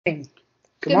Good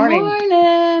Good morning.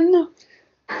 morning.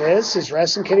 This is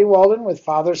Russ and Kitty Walden with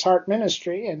Father's Heart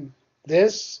Ministry, and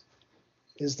this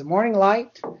is the Morning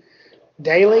Light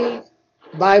Daily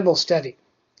Bible Study,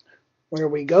 where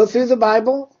we go through the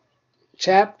Bible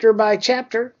chapter by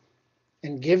chapter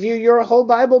and give you your whole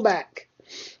Bible back.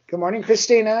 Good morning,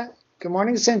 Christina. Good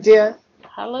morning, Cynthia.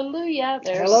 Hallelujah.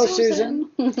 There's Hello, Susan.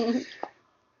 Susan.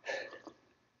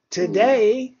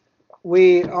 Today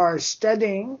we are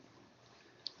studying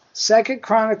 2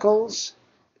 Chronicles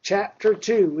chapter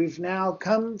 2. We've now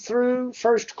come through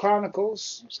 1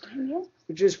 Chronicles,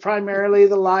 which is primarily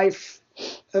the life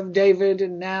of David,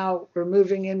 and now we're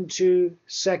moving into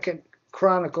 2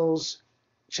 Chronicles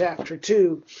chapter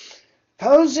 2.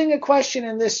 Posing a question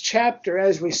in this chapter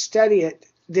as we study it,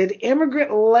 did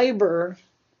immigrant labor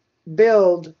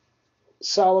build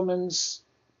Solomon's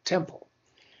temple?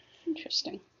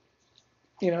 Interesting.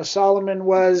 You know, Solomon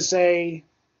was a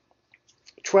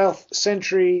 12th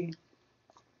century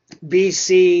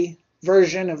BC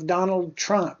version of Donald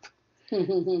Trump.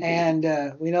 And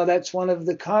we know that's one of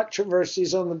the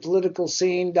controversies on the political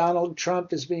scene. Donald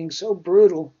Trump is being so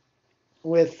brutal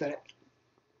with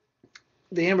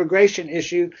the immigration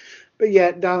issue, but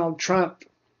yet Donald Trump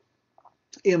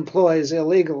employs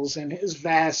illegals in his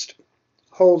vast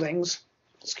holdings,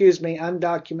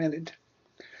 undocumented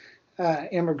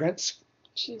immigrants.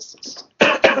 Jesus.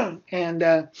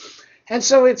 And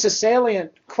so it's a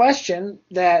salient question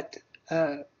that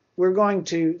we're going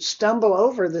to stumble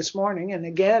over this morning. And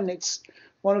again, it's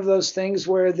one of those things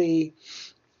where the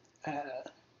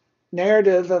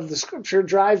narrative of the scripture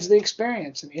drives the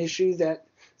experience, an issue that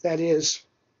is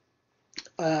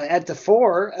at the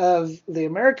fore of the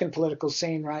American political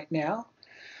scene right now,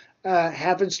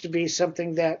 happens to be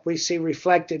something that we see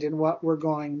reflected in what we're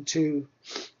going to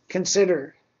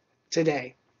consider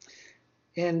today.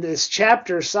 In this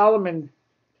chapter, Solomon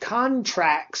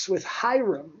contracts with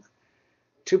Hiram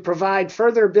to provide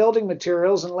further building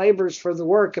materials and labors for the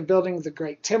work of building the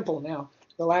great temple. Now,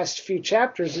 the last few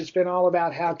chapters, it's been all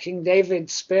about how King David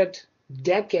spent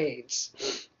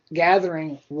decades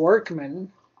gathering workmen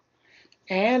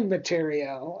and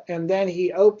material, and then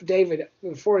David,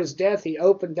 before his death, he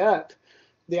opened up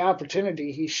the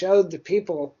opportunity. He showed the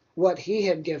people what he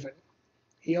had given.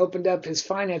 He opened up his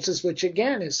finances, which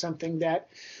again is something that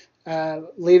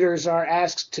leaders are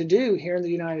asked to do here in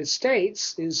the United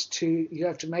States. You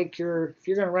have to make if you're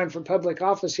going to run for public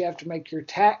office, you have to make your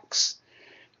tax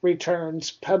returns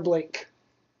public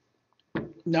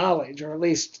knowledge, or at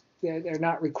least they're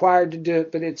not required to do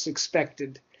it, but it's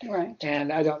expected. Right.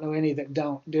 And I don't know any that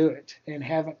don't do it and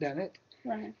haven't done it.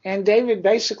 Right. And David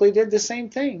basically did the same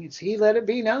thing. He let it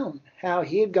be known how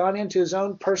he had gone into his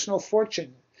own personal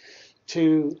fortune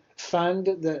to fund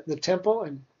the temple.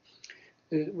 And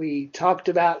we talked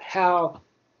about how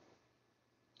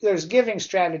there's giving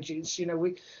strategies. You know,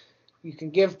 you can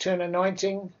give to an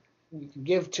anointing, you can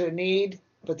give to a need,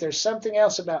 but there's something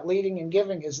else about leading and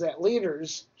giving, is that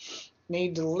leaders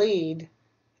need to lead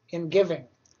in giving.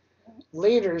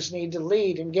 Leaders need to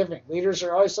lead in giving. Leaders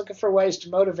are always looking for ways to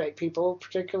motivate people,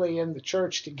 particularly in the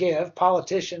church, to give.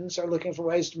 Politicians are looking for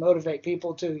ways to motivate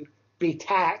people to be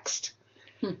taxed.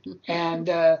 And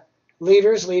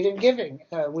leaders lead in giving.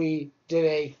 We did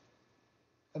a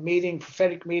meeting,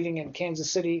 prophetic meeting in Kansas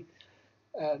City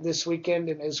this weekend,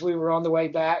 and as we were on the way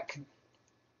back,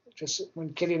 just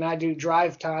when Kitty and I do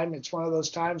drive time, it's one of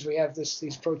those times we have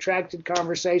these protracted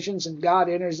conversations, and God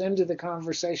enters into the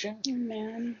conversation.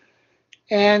 Amen.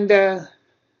 And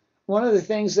one of the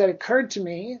things that occurred to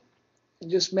me,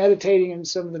 just meditating on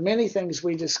some of the many things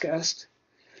we discussed,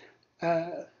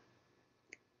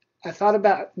 I thought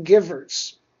about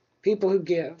givers, people who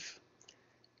give.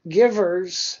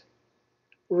 Givers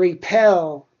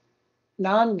repel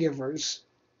non-givers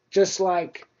just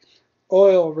like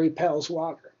oil repels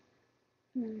water.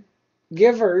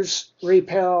 Givers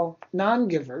repel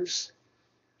non-givers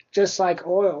just like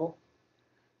oil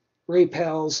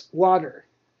repels water.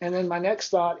 And then my next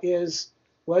thought is,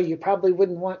 well, you probably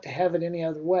wouldn't want to have it any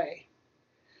other way.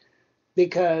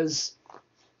 Because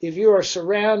if you are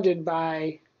surrounded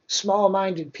by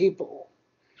small-minded people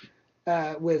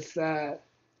with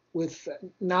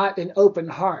not an open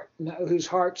heart, whose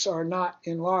hearts are not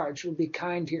enlarged, we'll be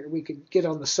kind here. We could get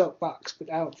on the soapbox, but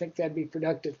I don't think that'd be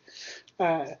productive.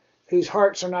 Whose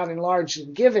hearts are not enlarged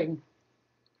in giving,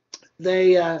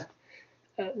 there's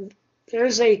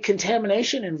a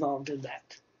contamination involved in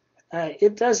that.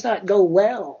 It does not go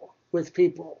well with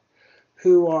people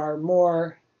who are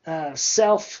more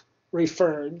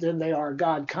self-referred than they are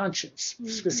God conscious,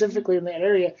 specifically in that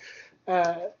area.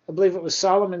 I believe it was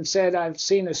Solomon said, I've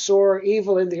seen a sore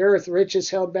evil in the earth, riches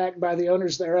held back by the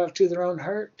owners thereof to their own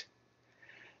hurt.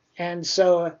 And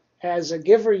so as a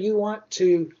giver, you want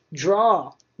to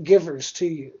draw givers to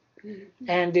you.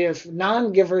 And if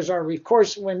non-givers are, of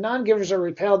course, when non-givers are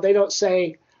repelled, they don't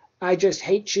say, I just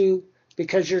hate you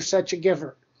because you're such a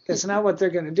giver. That's not what they're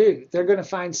going to do. They're going to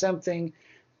find something,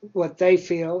 what they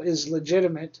feel is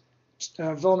legitimate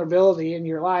vulnerability in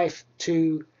your life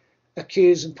to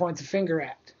accuse and point the finger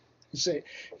at. And say,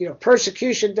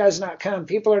 persecution does not come.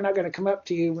 People are not going to come up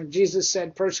to you. When Jesus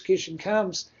said persecution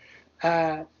comes,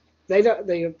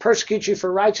 they persecute you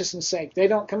for righteousness' sake. They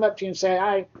don't come up to you and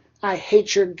say, I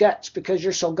hate your guts because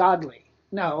you're so godly.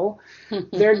 No,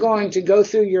 they're going to go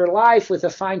through your life with a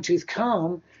fine-tooth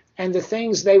comb, and the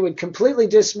things they would completely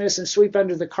dismiss and sweep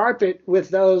under the carpet with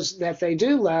those that they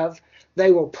do love,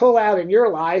 they will pull out in your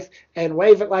life and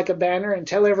wave it like a banner and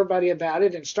tell everybody about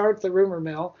it and start the rumor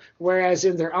mill, whereas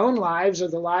in their own lives or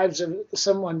the lives of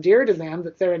someone dear to them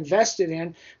that they're invested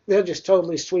in, they'll just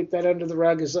totally sweep that under the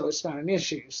rug as though it's not an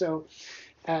issue. So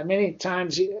many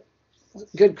times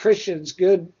good Christians,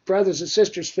 good brothers and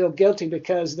sisters feel guilty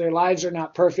because their lives are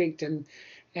not perfect and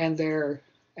their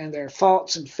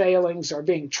faults and failings are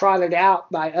being trotted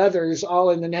out by others,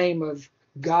 all in the name of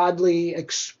godly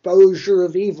exposure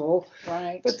of evil.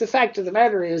 Right. But the fact of the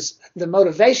matter is, the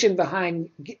motivation behind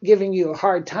giving you a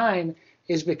hard time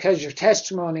is because your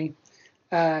testimony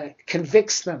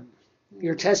convicts them.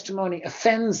 Your testimony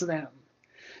offends them.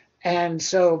 And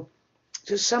so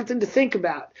just something to think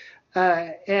about.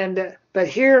 But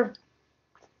here,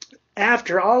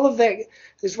 after all of that,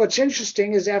 is what's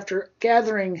interesting is after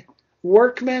gathering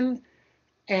workmen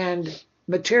and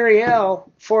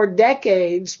materiel for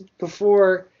decades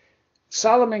before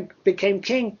Solomon became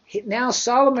king, now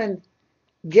Solomon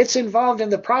gets involved in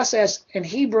the process, and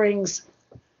he brings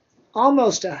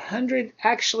almost 100,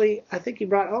 actually, I think he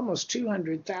brought almost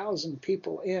 200,000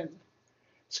 people in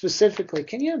specifically.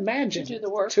 Can you imagine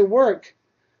to work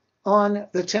on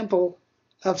the Temple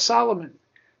of Solomon?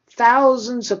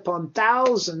 Thousands upon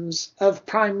thousands of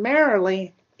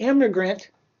primarily immigrant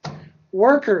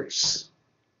workers.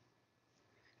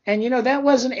 And that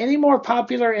wasn't any more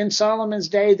popular in Solomon's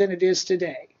day than it is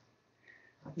today.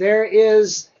 There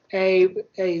is a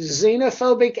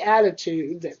xenophobic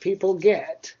attitude that people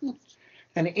get,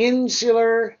 an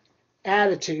insular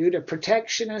attitude, a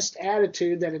protectionist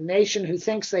attitude that a nation who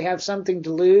thinks they have something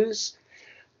to lose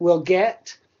will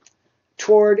get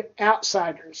toward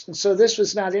outsiders. And so this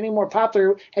was not any more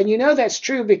popular. And that's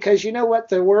true because you know what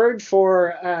the word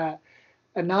for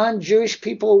a non-Jewish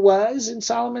people was in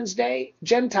Solomon's day?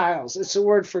 Gentiles. It's a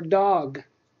word for dog.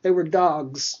 They were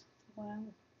dogs. Wow.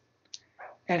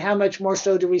 And how much more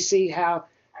so do we see how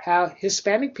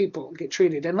Hispanic people get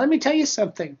treated? And let me tell you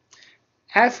something.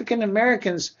 African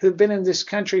Americans who've been in this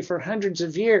country for hundreds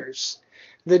of years,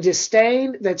 the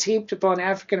disdain that's heaped upon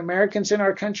African Americans in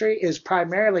our country is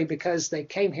primarily because they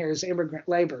came here as immigrant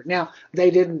labor. Now,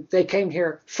 they came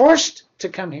here forced to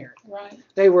come here. Right.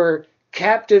 They were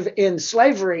captive in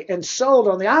slavery and sold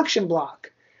on the auction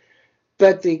block.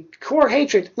 But the core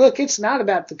hatred, look, it's not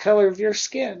about the color of your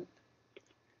skin.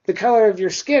 The color of your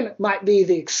skin might be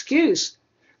the excuse,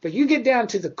 but you get down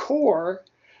to the core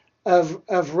of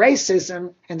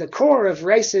racism, and the core of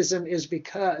racism is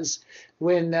because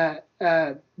when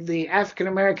the African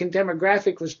American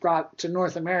demographic was brought to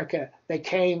North America, they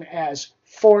came as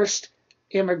forced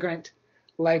immigrant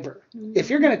labor. Mm-hmm. If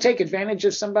you're going to take advantage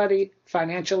of somebody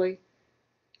financially,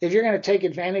 if you're going to take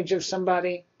advantage of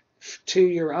somebody to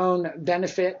your own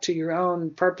benefit, to your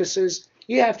own purposes,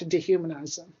 you have to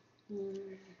dehumanize them. Mm.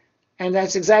 And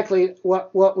that's exactly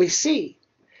what we see.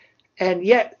 And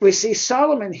yet we see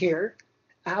Solomon here.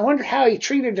 I wonder how he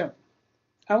treated them.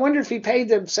 I wonder if he paid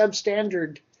them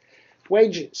substandard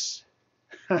wages.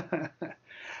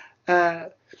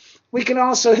 We can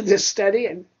also in this study,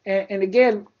 and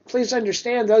again, please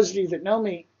understand, those of you that know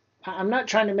me, I'm not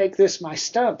trying to make this my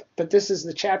stump, but this is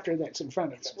the chapter that's in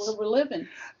front of us. That's where we're living.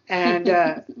 And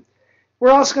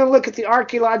we're also going to look at the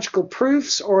archaeological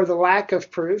proofs, or the lack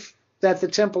of proof, that the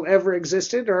temple ever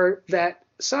existed, or that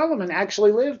Solomon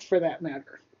actually lived, for that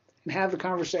matter, and have a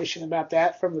conversation about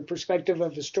that from the perspective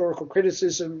of historical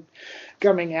criticism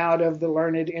coming out of the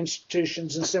learned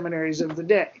institutions and seminaries of the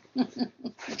day.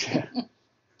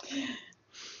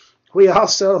 We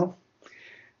also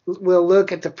will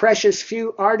look at the precious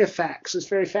few artifacts. It's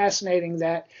very fascinating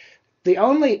that the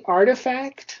only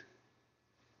artifact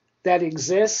that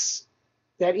exists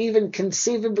that even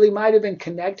conceivably might have been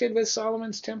connected with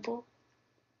Solomon's temple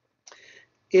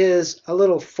is a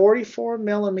little 44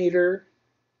 millimeter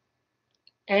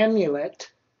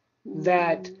amulet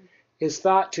that is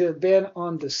thought to have been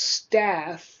on the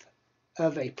staff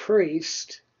of a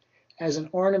priest as an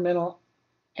ornamental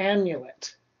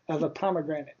amulet of a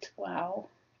pomegranate. Wow.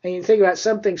 And you think about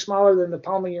something smaller than the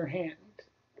palm of your hand.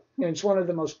 And it's one of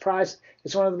the most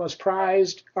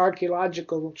prized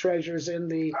archeological treasures in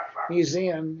the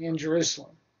museum in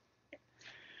Jerusalem.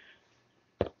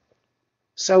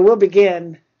 So we'll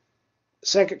begin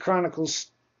 2 Chronicles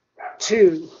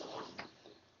 2.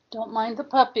 Don't mind the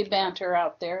puppy banter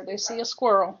out there. They see a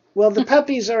squirrel. Well, the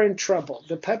puppies are in trouble.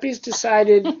 The puppies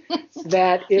decided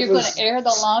that it You're was going to air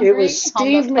the laundry. it was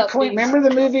Steve on the McQueen. puppies. Remember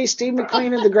the movie Steve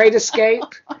McQueen and the Great Escape?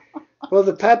 Well,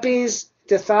 the puppies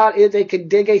thought they could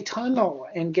dig a tunnel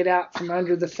and get out from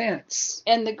under the fence.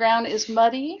 And the ground is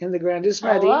muddy. And the ground is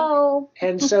muddy. Hello.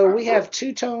 And so we have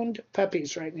two-toned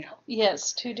puppies right now.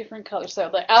 Yes, two different colors. So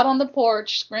they're out on the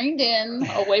porch, screened in,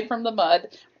 away from the mud,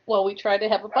 while we try to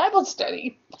have a Bible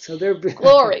study. So they're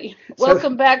Glory.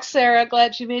 Welcome back, Sarah.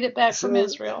 Glad you made it back from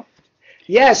Israel.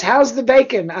 Yes, how's the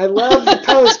bacon? I love the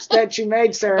post that you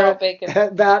made, Sarah,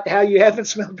 about how you haven't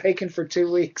smelled bacon for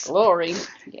 2 weeks. Glory.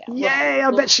 Yeah. Yay,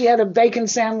 I bet she had a bacon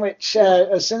sandwich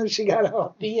as soon as she got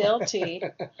home.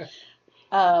 BLT.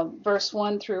 Verse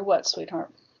 1 through what,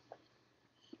 sweetheart?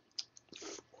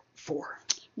 4.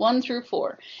 1 through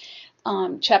 4.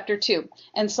 Chapter 2.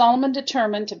 And Solomon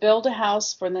determined to build a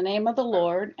house for the name of the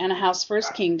Lord, and a house for his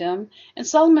kingdom. And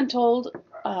Solomon told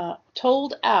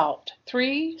out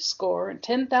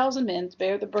 70,000 men to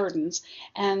bear the burdens,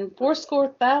 and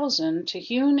 80,000 to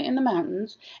hew in the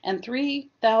mountains, and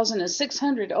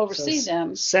 3,600 to oversee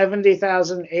them.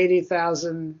 70,000,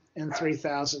 80,000, and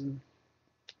 3,000.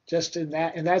 Just in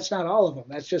that, and that's not all of them.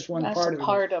 That's just one part of them. That's a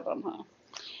part of them, huh?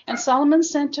 And Solomon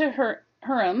sent to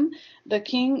Hiram, the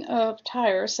king of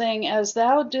Tyre, saying, As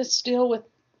thou didst deal with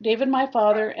David my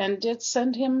father, and didst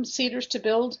send him cedars to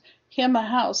build him a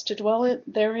house to dwell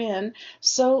therein,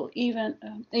 so even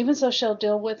so shall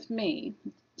deal with me.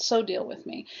 So deal with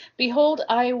me. Behold,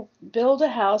 I build a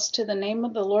house to the name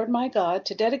of the Lord my God,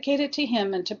 to dedicate it to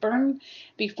him, and to burn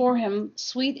before him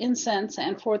sweet incense,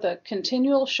 and for the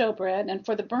continual showbread, and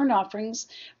for the burnt offerings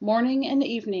morning and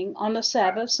evening, on the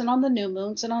Sabbaths, and on the new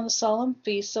moons, and on the solemn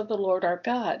feasts of the Lord our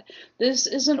God. This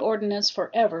is an ordinance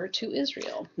forever to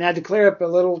Israel. Now, to clear up a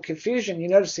little confusion, you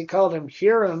notice he called him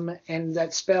Hiram, and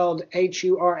that's spelled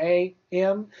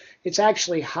Huram. It's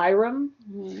actually Hiram,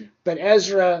 but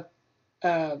Ezra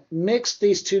mixed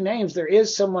these two names. There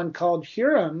is someone called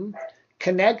Hiram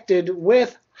connected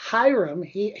with Hiram.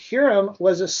 Hiram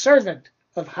was a servant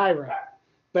of Hiram,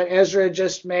 but Ezra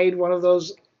just made one of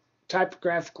those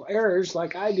typographical errors,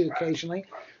 like I do occasionally,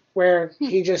 where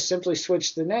he just simply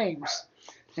switched the names,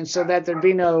 and so that there'd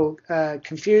be no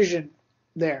confusion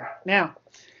there. Now,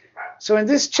 so in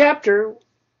this chapter,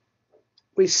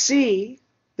 we see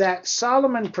that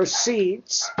Solomon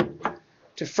proceeds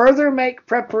to further make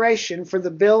preparation for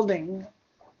the building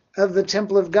of the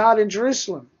temple of God in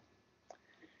Jerusalem.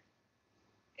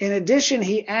 In addition,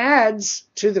 he adds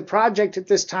to the project at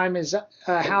this time is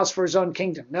a house for his own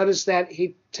kingdom. Notice that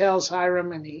he tells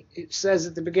Hiram, and it says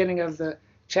at the beginning of the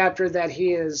chapter that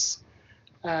he is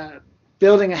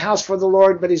building a house for the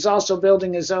Lord, but he's also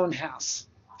building his own house.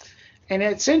 And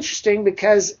it's interesting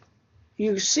because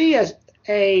you see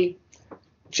a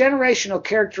generational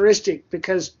characteristic,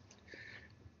 because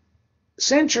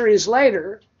centuries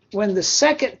later, when the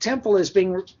second temple is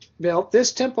being built,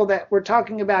 this temple that we're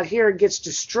talking about here gets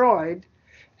destroyed,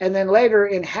 and then later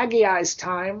in Haggai's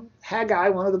time, Haggai,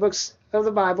 one of the books of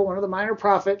the Bible, one of the minor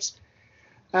prophets,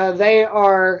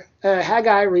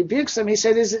 Haggai rebukes them. He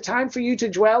said, "Is it time for you to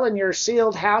dwell in your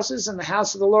sealed houses, and the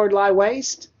house of the Lord lie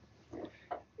waste?"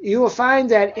 You will find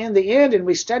that in the end, and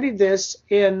we studied this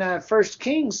in 1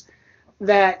 Kings,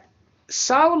 that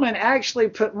Solomon actually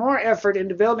put more effort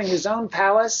into building his own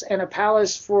palace and a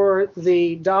palace for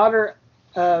the daughter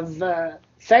of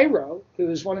Pharaoh, who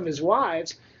was one of his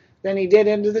wives, than he did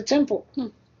into the temple.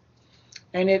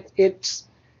 And it's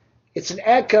an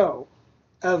echo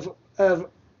of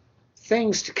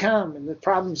things to come and the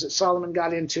problems that Solomon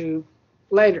got into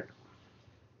later.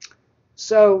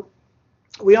 So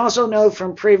we also know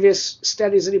from previous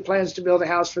studies that he plans to build a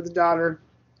house for the daughter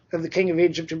of the king of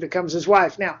Egypt who becomes his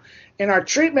wife. Now, in our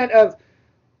treatment of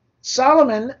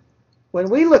Solomon, when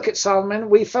we look at Solomon,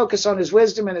 we focus on his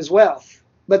wisdom and his wealth.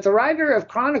 But the writer of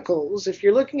Chronicles, if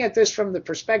you're looking at this from the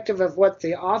perspective of what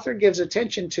the author gives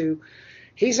attention to,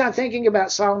 he's not thinking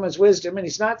about Solomon's wisdom, and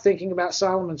he's not thinking about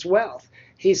Solomon's wealth.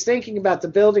 He's thinking about the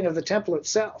building of the temple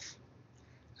itself.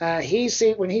 When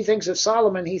he thinks of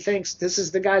Solomon, he thinks this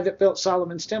is the guy that built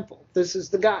Solomon's temple. This is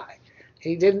the guy.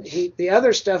 The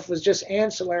other stuff was just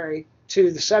ancillary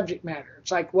to the subject matter.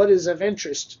 It's like, what is of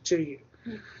interest to you?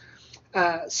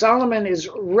 Solomon is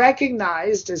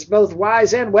recognized as both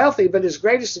wise and wealthy, but his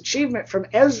greatest achievement from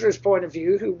Ezra's point of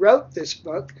view, who wrote this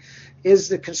book, is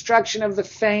the construction of the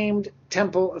famed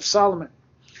Temple of Solomon.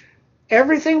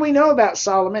 Everything we know about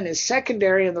Solomon is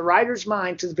secondary in the writer's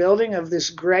mind to the building of this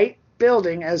great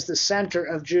building as the center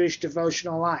of Jewish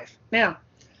devotional life. Now,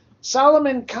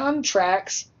 Solomon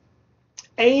contracts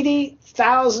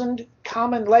 80,000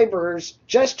 common laborers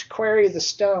just to quarry the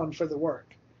stone for the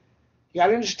work. You got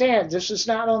to understand, this is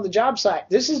not on the job site.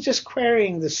 This is just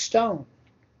quarrying the stone.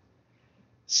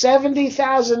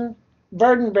 70,000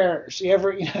 burden bearers.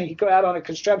 You go out on a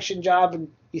construction job and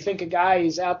you think a guy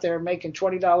is out there making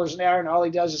 $20 an hour and all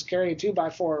he does is carry a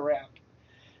 2x4 around.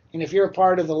 And if you're a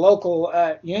part of the local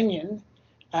union,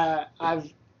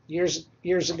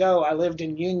 years ago I lived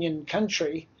in union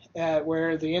country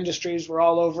where the industries were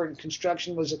all over and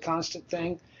construction was a constant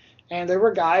thing. And there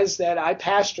were guys that I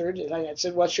pastored, and I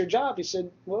said, what's your job? He said,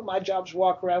 well, my job's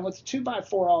walk around with a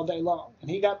 2x4 all day long.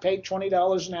 And he got paid $20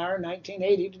 an hour in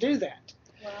 1980 to do that.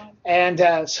 Wow.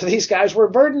 And so these guys were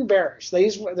burden bearers.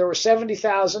 There were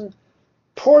 70,000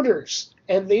 porters,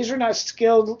 and these are not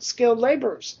skilled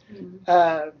laborers.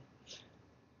 Mm-hmm.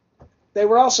 They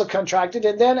were also contracted.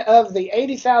 And then of the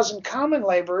 80,000 common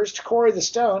laborers to quarry the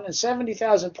stone and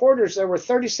 70,000 porters, there were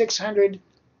 3,600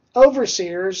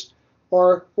 overseers,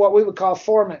 or what we would call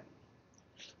foremen,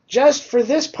 just for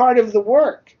this part of the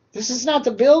work. This is not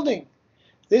the building.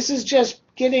 This is just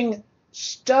getting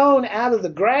stone out of the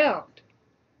ground,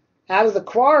 out of the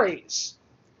quarries,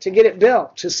 to get it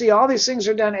built. To see all these things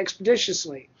are done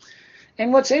expeditiously.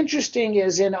 And what's interesting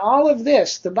is in all of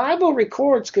this, the Bible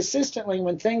records consistently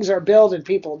when things are built and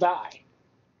people die.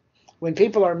 When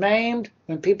people are maimed,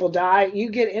 when people die,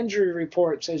 you get injury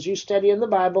reports as you study in the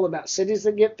Bible about cities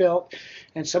that get built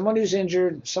and someone who's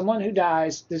injured, someone who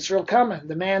dies. It's real common.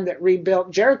 The man that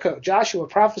rebuilt Jericho, Joshua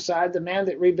prophesied the man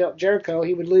that rebuilt Jericho,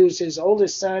 he would lose his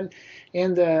oldest son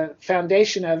in the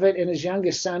foundation of it and his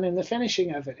youngest son in the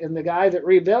finishing of it. And the guy that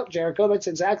rebuilt Jericho, that's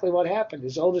exactly what happened.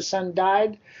 His oldest son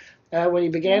died when he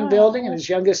began building, and his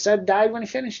youngest son died when he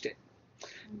finished it.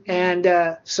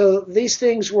 And so these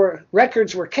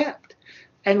records were kept.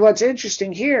 And what's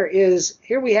interesting here is,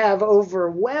 here we have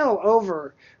well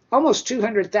over almost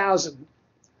 200,000,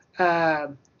 a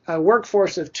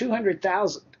workforce of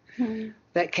 200,000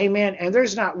 that came in, and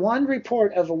there's not one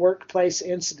report of a workplace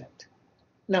incident.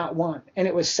 Not one. And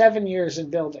it was 7 years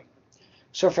in building.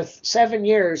 So for 7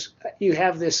 years, you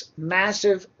have this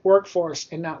massive workforce,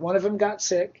 and not one of them got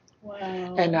sick,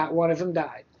 and not one of them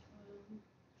died.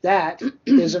 That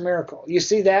is a miracle. You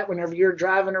see that whenever you're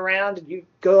driving around and you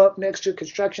go up next to a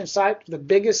construction site, the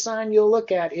biggest sign you'll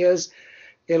look at is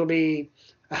it'll be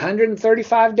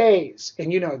 135 days,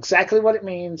 and you know exactly what it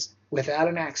means, without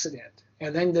an accident.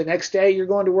 And then the next day you're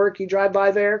going to work, you drive by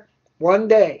there, 1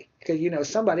 day, because you know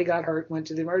somebody got hurt, went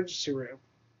to the emergency room.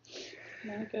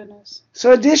 My goodness.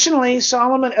 So additionally,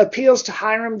 Solomon appeals to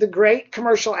Hiram, the great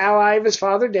commercial ally of his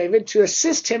father David, to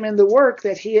assist him in the work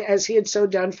that as he had so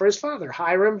done for his father.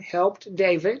 Hiram helped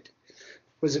David,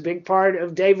 was a big part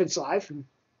of David's life. And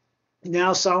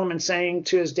now Solomon's saying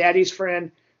to his daddy's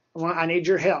friend, well, I need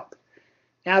your help.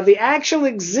 Now, the actual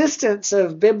existence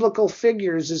of biblical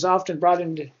figures is often brought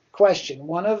into question.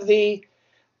 One of the,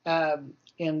 during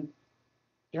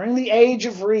the Age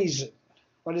of Reason,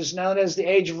 what is known as the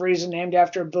Age of Reason, named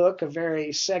after a book, a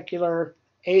very secular,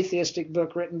 atheistic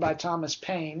book written by Thomas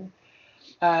Paine.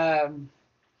 One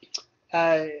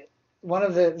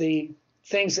of the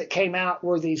things that came out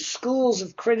were these schools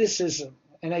of criticism.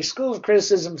 And a school of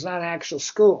criticism is not an actual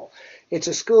school. It's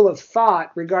a school of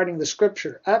thought regarding the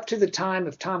Scripture. Up to the time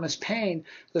of Thomas Paine,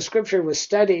 the Scripture was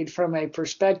studied from a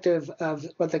perspective of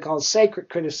what they call sacred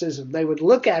criticism. They would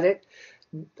look at it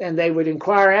and they would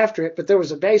inquire after it, but there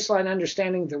was a baseline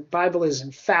understanding the Bible is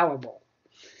infallible.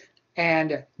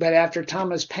 But after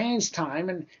Thomas Paine's time,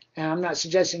 and I'm not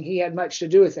suggesting he had much to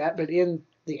do with that, but in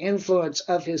the influence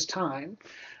of his time,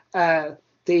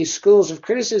 these schools of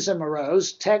criticism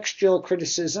arose. Textual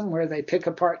criticism, where they pick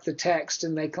apart the text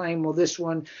and they claim, well, this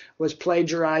one was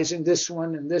plagiarizing this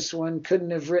one, and this one couldn't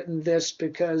have written this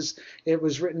because it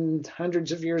was written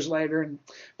hundreds of years later.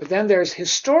 But then there's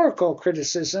historical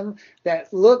criticism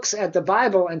that looks at the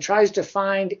Bible and tries to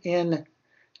find in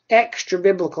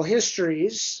extra-biblical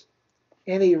histories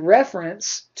any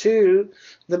reference to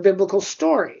the biblical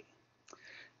story.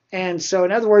 And so,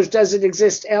 in other words, does it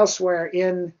exist elsewhere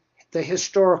in the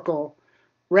historical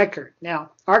record?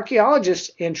 Now, archaeologists,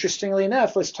 interestingly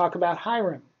enough, let's talk about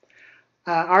Hiram.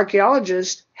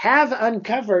 Archaeologists have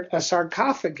uncovered a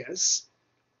sarcophagus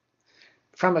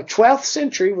from a 12th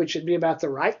century, which would be about the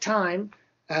right time,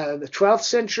 the 12th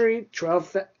century,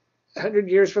 1200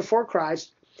 years before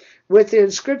Christ, with the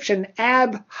inscription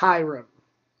Ab Hiram,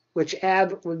 which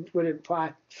Ab would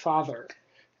imply father.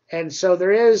 And so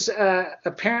there is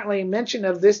apparently mention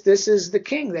of this. This is the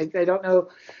king. They don't know.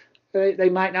 They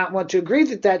might not want to agree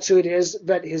that that's who it is,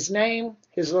 but his name,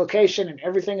 his location, and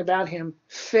everything about him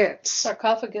fits.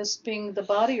 Sarcophagus being the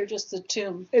body or just the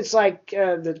tomb? It's like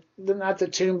not the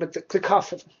tomb, but the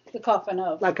coffin. The coffin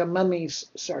of. Like a mummy's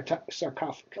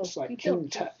sarcophagus, like King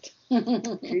Tut.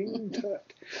 King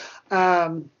Tut.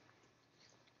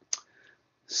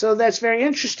 So that's very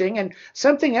interesting. And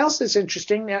something else that's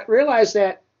interesting, now realize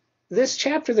that this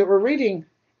chapter that we're reading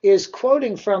is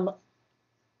quoting from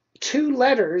 2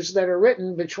 letters that are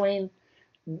written between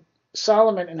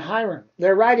Solomon and Hiram.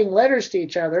 They're writing letters to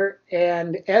each other,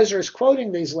 and Ezra's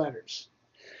quoting these letters.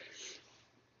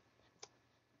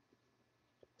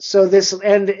 So this,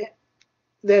 and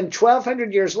then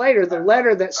 1200 years later, the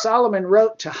letter that Solomon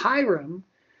wrote to Hiram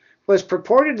was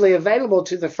purportedly available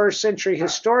to the first century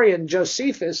historian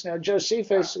Josephus. Now,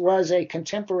 Josephus was a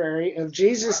contemporary of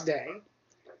Jesus' day.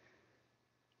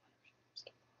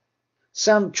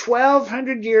 Some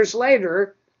 1200 years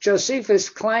later, Josephus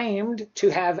claimed to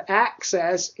have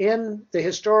access in the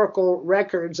historical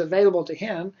records available to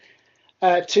him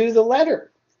to the letter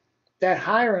that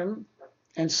Hiram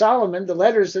and Solomon, the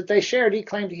letters that they shared, he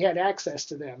claimed he had access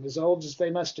to them, as old as they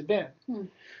must have been.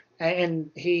 And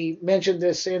he mentioned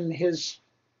this in his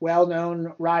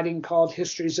well-known writing called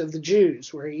Histories of the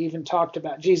Jews, where he even talked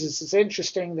about Jesus. It's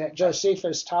interesting that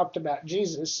Josephus talked about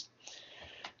Jesus.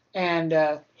 And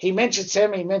he mentions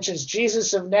him. He mentions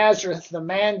Jesus of Nazareth, the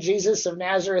man Jesus of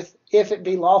Nazareth, if it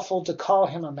be lawful to call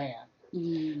him a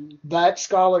man. But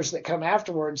scholars that come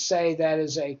afterwards say that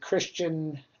is a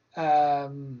Christian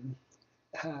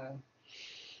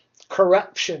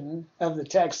corruption of the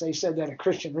text. They said that a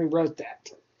Christian rewrote that.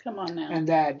 Come on now. And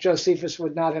that Josephus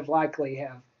would not have likely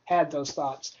have had those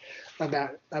thoughts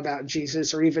about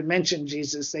Jesus or even mentioned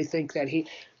Jesus. They think that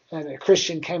a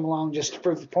Christian came along just to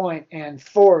prove the point and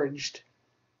forged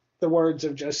the words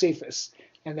of Josephus,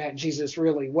 and that Jesus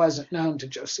really wasn't known to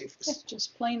Josephus. It's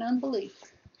just plain unbelief.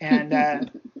 And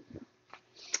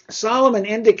Solomon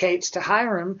indicates to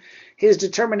Hiram his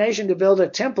determination to build a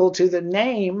temple to the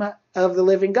name of the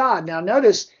living God. Now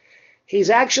notice, he's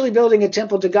actually building a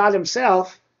temple to God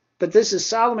himself, but this is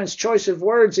Solomon's choice of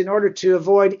words in order to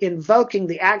avoid invoking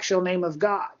the actual name of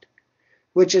God,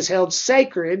 which is held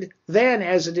sacred then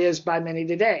as it is by many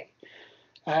today.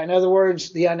 In other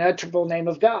words, the unutterable name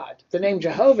of God. The name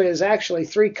Jehovah is actually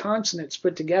 3 consonants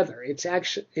put together. It's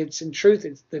in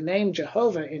truth, the name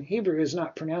Jehovah in Hebrew is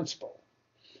not pronounceable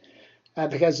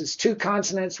because it's 2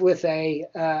 consonants with a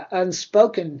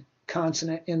unspoken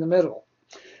consonant in the middle.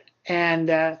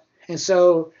 And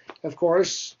so, of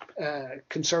course,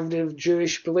 conservative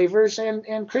Jewish believers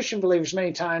and Christian believers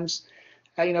many times,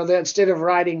 that instead of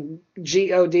writing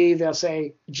G-O-D, they'll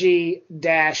say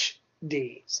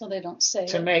G-D. So they don't say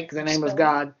to it. Make the name of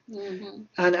God Mm-hmm.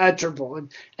 unutterable.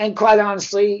 And quite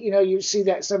honestly, you see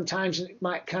that sometimes, and it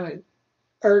might kind of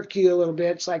irk you a little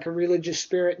bit. It's like a religious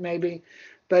spirit maybe.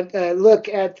 But look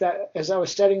at as I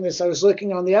was studying this, I was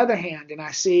looking on the other hand, and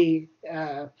I see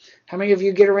how many of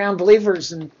you get around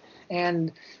believers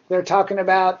and they're talking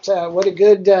about what a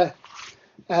good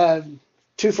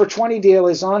 2 for $20 deal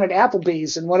is on at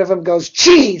Applebee's, and one of them goes,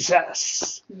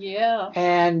 Jesus! Yeah.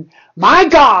 And my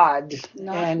God!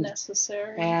 Not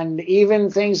necessary. And even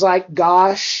things like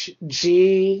gosh,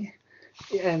 gee,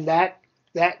 and that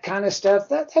kind of stuff,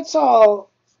 that's all,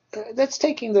 that's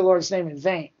taking the Lord's name in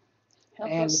vain.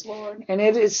 Help us, Lord. And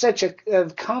it is such a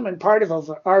common part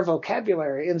of our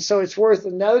vocabulary. And so it's worth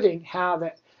noting how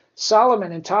that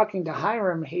Solomon, in talking to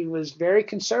Hiram, he was very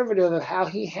conservative of how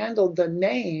he handled the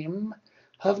name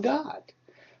of God.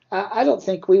 I don't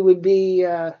think we would be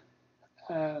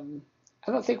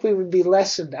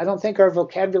lessened. I don't think our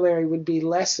vocabulary would be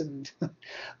lessened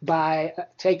by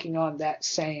taking on that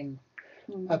same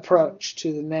approach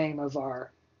to the name of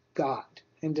our God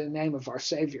and to the name of our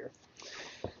Savior.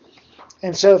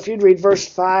 And so if you'd read verse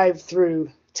 5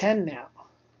 through 10 now.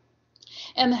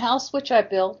 And the house which I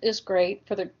built is great,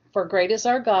 for great is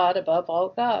our God above all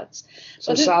gods.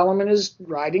 So Solomon is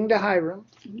writing to Hiram.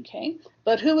 Okay.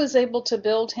 But who is able to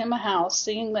build him a house,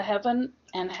 seeing the heaven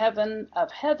and heaven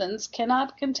of heavens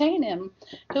cannot contain him?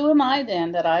 Who am I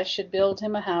then that I should build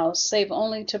him a house, save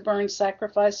only to burn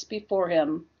sacrifice before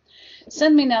him?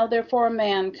 Send me now therefore a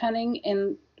man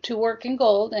cunning to work in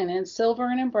gold, and in silver,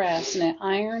 and in brass, and in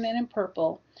iron, and in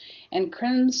purple, and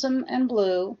crimson, and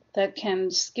blue, that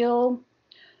can skill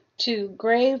to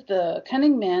grave the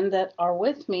cunning men that are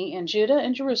with me in Judah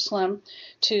and Jerusalem,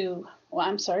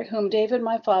 whom David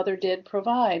my father did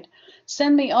provide.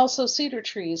 Send me also cedar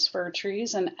trees, fir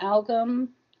trees, and algum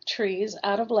trees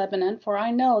out of Lebanon, for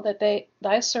I know that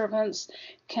thy servants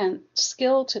can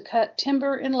skill to cut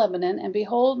timber in Lebanon, and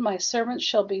behold, my servants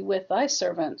shall be with thy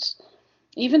servants,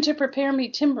 even to prepare me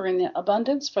timber in the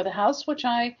abundance, for the house which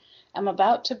I am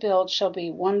about to build shall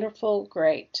be wonderful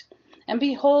great. And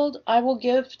behold, I will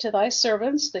give to thy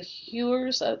servants, the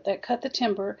hewers that cut the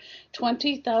timber,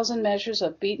 20,000 measures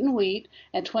of beaten wheat,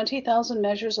 and 20,000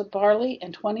 measures of barley,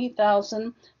 and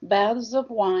 20,000 baths of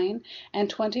wine, and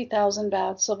 20,000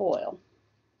 baths of oil.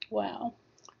 Wow.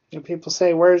 You know, people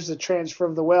say, where's the transfer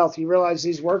of the wealth? You realize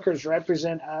these workers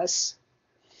represent us,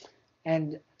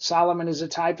 and Solomon is a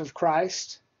type of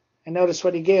Christ. And notice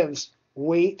what he gives: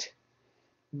 wheat,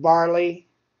 barley,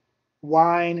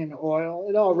 wine, and oil.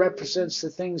 It all represents the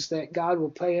things that God will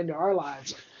play into our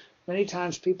lives. Many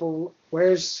times people,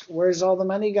 where's all the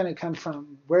money going to come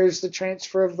from? Where's the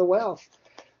transfer of the wealth?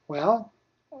 Well,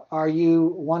 are you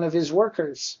one of his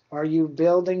workers? Are you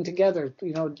building together?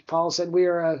 You know, Paul said we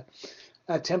are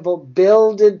a temple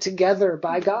builded together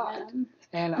by God.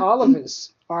 And all of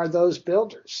us are those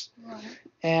builders. Right.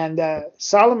 And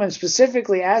Solomon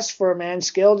specifically asked for a man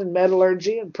skilled in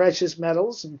metallurgy and precious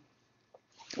metals. And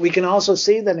we can also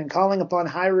see that in calling upon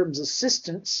Hiram's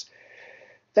assistance,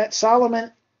 that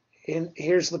Solomon, and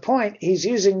here's the point, he's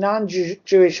using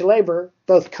non-Jewish labor,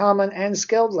 both common and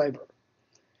skilled labor.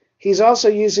 He's also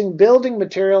using building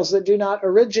materials that do not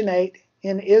originate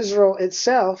in Israel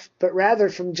itself, but rather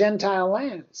from Gentile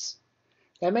lands.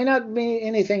 That may not mean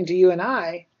anything to you and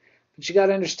I, but you got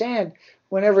to understand,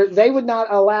 whenever they would not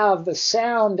allow the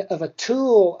sound of a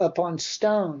tool upon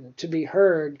stone to be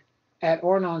heard at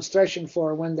Ornan's threshing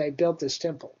floor when they built this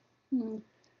temple. Mm-hmm.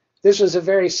 This was a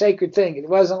very sacred thing. It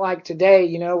wasn't like today,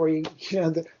 you know, where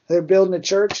they're building a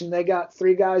church and they got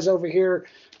three guys over here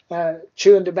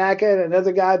chewing tobacco and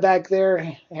another guy back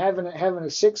there having a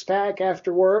six-pack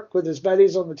after work with his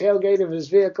buddies on the tailgate of his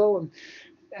vehicle.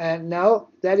 And no,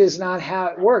 that is not how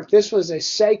it worked. This was a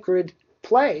sacred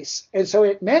place. And so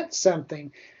it meant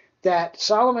something that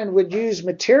Solomon would use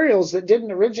materials that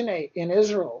didn't originate in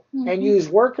Israel, mm-hmm. and use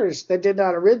workers that did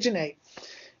not originate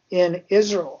in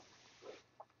Israel.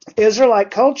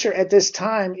 Israelite culture at this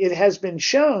time, it has been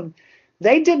shown,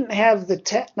 they didn't have the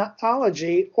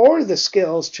technology or the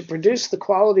skills to produce the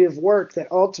quality of work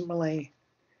that ultimately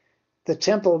the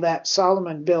temple that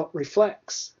Solomon built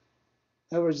reflects.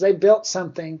 In other words, they built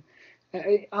something.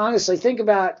 Honestly, think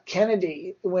about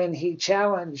Kennedy when he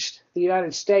challenged the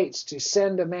United States to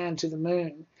send a man to the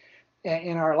moon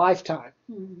in our lifetime.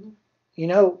 Mm-hmm. You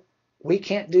know, we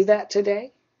can't do that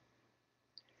today.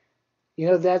 You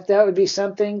know, that would be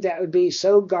something that would be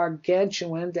so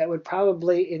gargantuan that would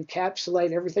probably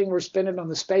encapsulate everything we're spending on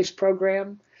the space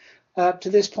program up to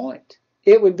this point.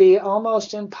 It would be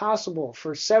almost impossible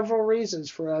for several reasons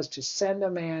for us to send a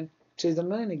man to the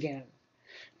moon again.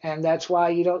 And that's why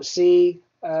you don't see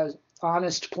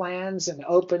honest plans and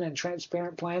open and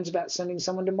transparent plans about sending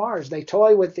someone to Mars. They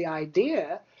toy with the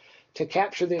idea to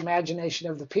capture the imagination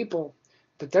of the people,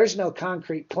 but there's no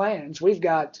concrete plans. We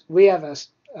have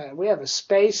a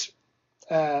space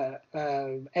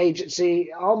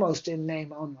agency almost in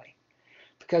name only,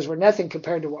 because we're nothing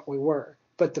compared to what we were.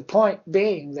 But the point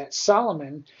being that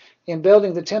Solomon, in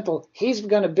building the temple, he's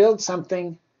going to build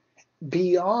something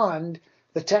beyond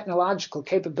the technological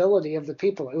capability of the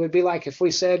people. It would be like if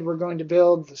we said we're going to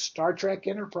build the Star Trek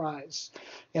Enterprise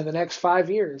in the next 5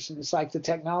 years, and it's like the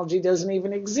technology doesn't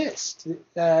even exist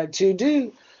to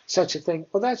do such a thing.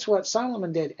 Well, that's what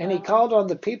Solomon did, and he called on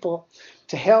the people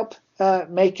to help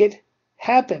make it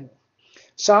happen.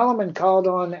 Solomon called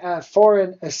on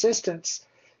foreign assistance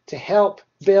to help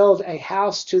build a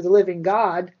house to the living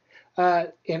God.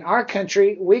 In our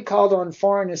country, we called on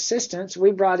foreign assistance.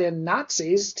 We brought in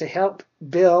Nazis to help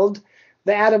build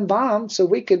the atom bomb so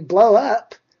we could blow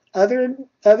up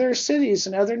other cities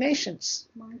and other nations.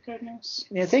 My goodness.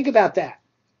 You know, think about that.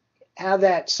 How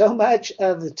that so much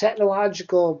of the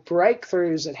technological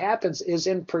breakthroughs that happens is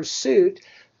in pursuit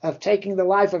of taking the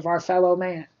life of our fellow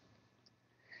man.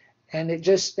 And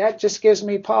that just gives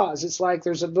me pause. It's like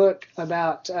there's a book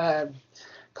about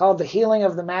called The Healing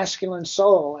of the Masculine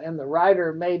Soul, and the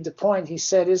writer made the point. He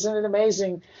said, isn't it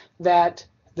amazing that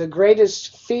the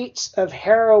greatest feats of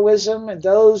heroism and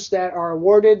those that are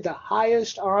awarded the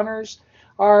highest honors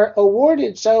are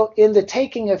awarded so in the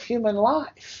taking of human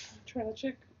life?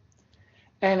 Tragic.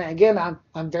 And again,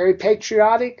 I'm very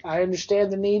patriotic. I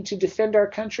understand the need to defend our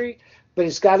country, but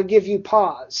it's got to give you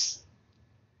pause.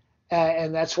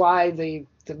 And that's why the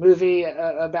the movie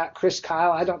about Chris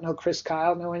Kyle. I don't know Chris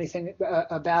Kyle, know anything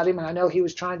about him, and I know he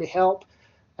was trying to help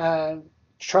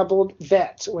troubled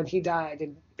vets when he died,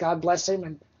 and God bless him,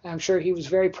 and I'm sure he was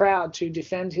very proud to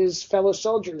defend his fellow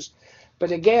soldiers.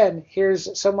 But again,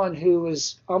 here's someone who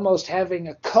is almost having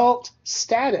a cult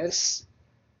status,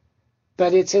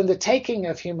 but it's in the taking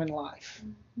of human life.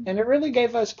 And it really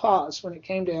gave us pause when it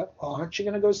came to, well, aren't you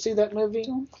going to go see that movie?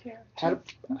 Don't care.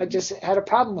 I just had a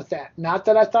problem with that. Not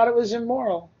that I thought it was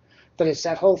immoral, but it's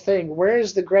that whole thing. Where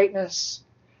is the greatness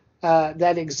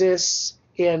that exists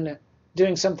in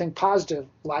doing something positive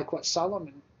like what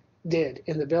Solomon did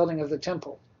in the building of the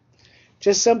temple?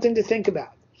 Just something to think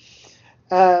about.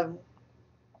 And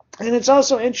it's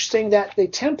also interesting that the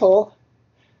temple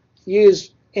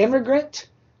used immigrant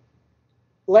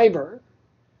labor,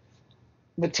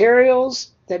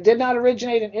 materials that did not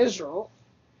originate in Israel,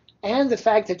 and the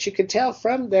fact that you could tell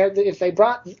from there that if they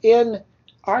brought in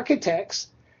architects,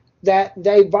 that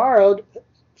they borrowed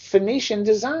Phoenician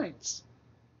designs.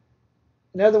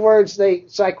 In other words,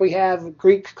 it's like we have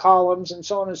Greek columns and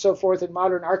so on and so forth in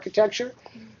modern architecture.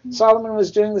 Mm-hmm. Solomon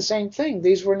was doing the same thing.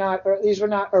 These were not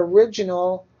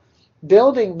original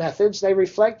building methods. They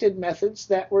reflected methods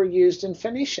that were used in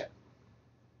Phoenicia.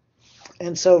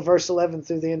 And so verse 11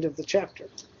 through the end of the chapter.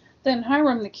 Then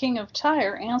Hiram the king of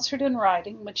Tyre answered in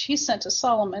writing, which he sent to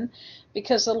Solomon,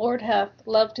 because the Lord hath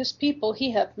loved his people,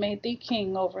 he hath made thee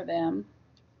king over them.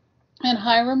 And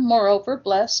Hiram, moreover,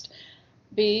 blessed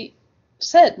be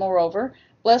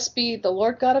the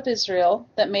Lord God of Israel,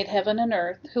 that made heaven and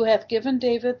earth, who hath given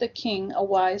David the king a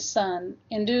wise son,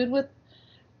 endued with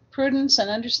prudence and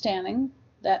understanding,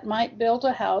 that might build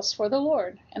a house for the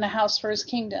Lord, and a house for his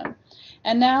kingdom.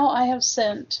 And now I have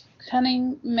sent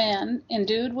cunning men,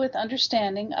 endued with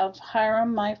understanding of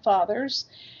Hiram my father's,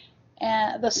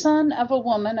 the son of a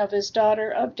woman of his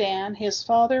daughter of Dan. His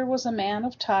father was a man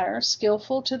of Tyre,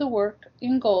 skillful to the work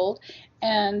in gold,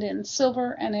 and in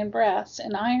silver, and in brass,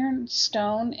 in iron,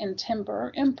 stone, in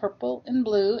timber, in purple, in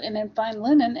blue, and in fine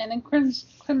linen, and in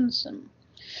crimson.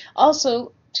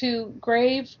 Also to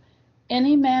grave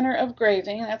any manner of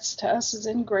graving, that's to us is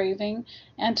engraving,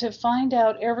 and to find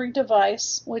out every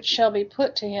device which shall be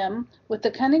put to him, with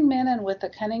the cunning men and with the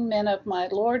cunning men of my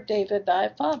lord David thy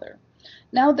father.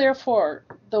 Now therefore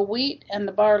the wheat and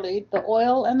the barley, the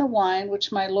oil and the wine,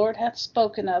 which my lord hath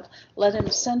spoken of, let him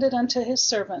send it unto his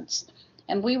servants.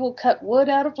 And we will cut wood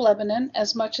out of Lebanon,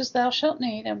 as much as thou shalt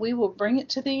need, and we will bring it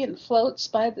to thee in floats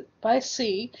by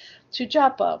sea to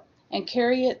Joppa, and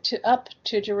carry it up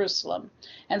to Jerusalem.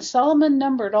 And Solomon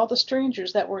numbered all the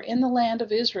strangers that were in the land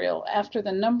of Israel, after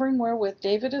the numbering wherewith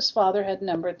David his father had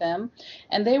numbered them,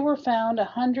 and they were found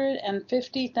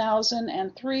 150,000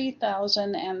 and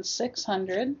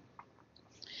 3,600.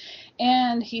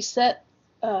 And he set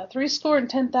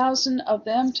 310,000 of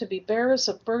them to be bearers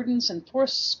of burdens, and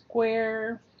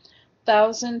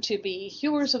 4,000 to be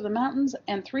hewers of the mountains,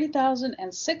 and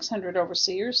 3,600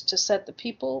 overseers to set the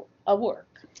people a work.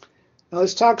 Now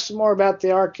let's talk some more about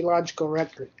the archaeological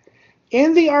record.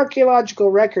 In the archaeological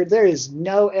record, there is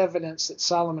no evidence that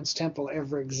Solomon's temple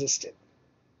ever existed.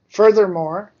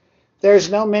 Furthermore, there's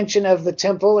no mention of the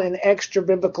temple in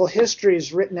extra-biblical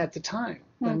histories written at the time.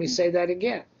 Let me say that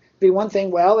again. Be one thing,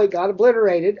 well, it got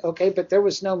obliterated, okay, but there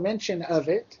was no mention of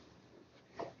it,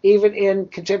 even in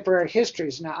contemporary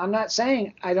histories. Now, I'm not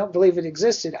saying I don't believe it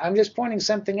existed. I'm just pointing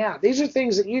something out. These are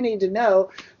things that you need to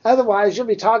know. Otherwise, you'll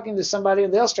be talking to somebody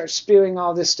and they'll start spewing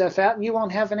all this stuff out and you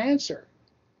won't have an answer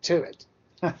to it.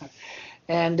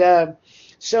 And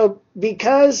so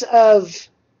because of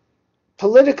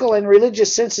political and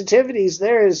religious sensitivities,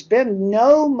 there has been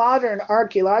no modern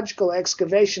archaeological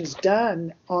excavations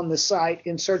done on the site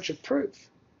in search of proof.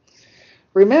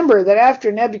 Remember that after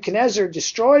Nebuchadnezzar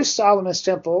destroys Solomon's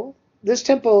temple, this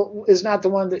temple is not the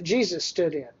one that Jesus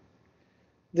stood in.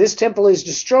 This temple is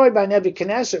destroyed by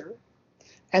Nebuchadnezzar,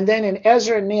 and then in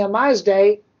Ezra and Nehemiah's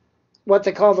day, what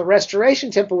they call the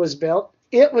Restoration Temple was built.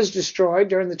 It was destroyed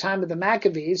during the time of the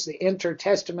Maccabees, the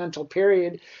intertestamental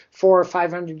period, 400 or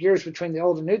 500 years between the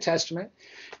Old and New Testament.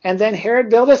 And then Herod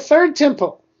built a third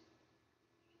temple.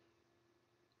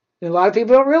 And a lot of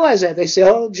people don't realize that. They say,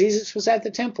 oh, Jesus was at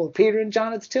the temple, Peter and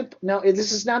John at the temple. No,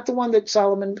 this is not the one that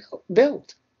Solomon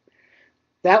built.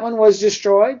 That one was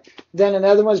destroyed. Then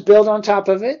another one was built on top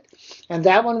of it. And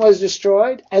that one was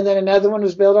destroyed. And then another one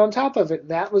was built on top of it.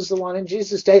 That was the one in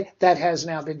Jesus' day that has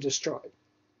now been destroyed.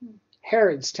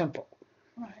 Herod's temple.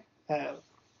 Right.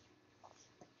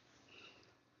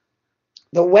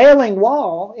 The Wailing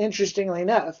Wall, interestingly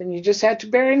enough, and you just have to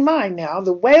bear in mind now,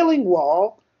 the Wailing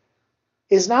Wall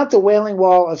is not the Wailing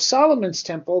Wall of Solomon's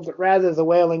temple, but rather the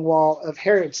Wailing Wall of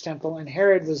Herod's temple. And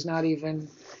Herod was not even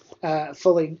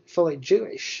fully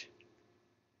Jewish.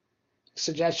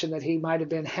 Suggestion that he might have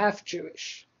been half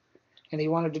Jewish. And he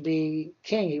wanted to be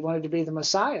king. He wanted to be the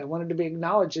Messiah, wanted to be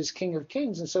acknowledged as King of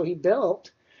Kings. And so he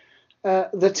built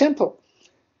the temple.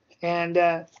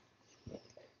 And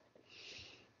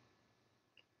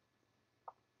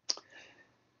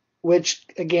which,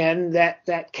 again,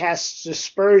 that casts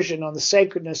aspersion on the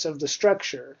sacredness of the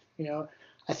structure.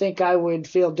 I think I would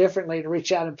feel differently to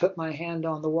reach out and put my hand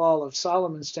on the wall of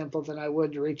Solomon's temple than I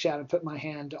would to reach out and put my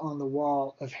hand on the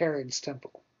wall of Herod's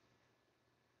temple.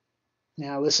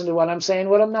 Now, listen to what I'm saying,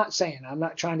 what I'm not saying. I'm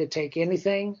not trying to take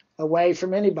anything away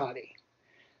from anybody.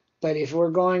 But if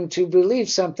we're going to believe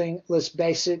something, let's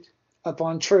base it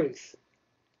upon truth.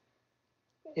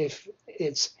 If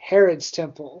it's Herod's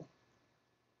temple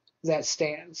that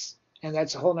stands, and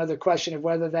that's a whole other question of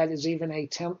whether that is even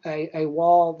a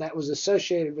wall that was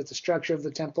associated with the structure of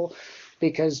the temple,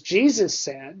 because Jesus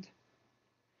said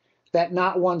that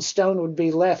not one stone would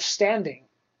be left standing.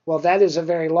 Well, that is a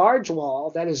very large wall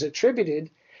that is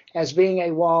attributed as being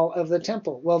a wall of the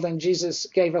temple. Well, then Jesus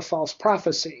gave a false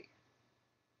prophecy,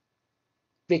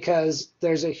 because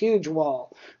there's a huge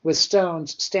wall with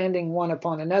stones standing one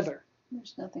upon another.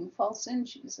 There's nothing false in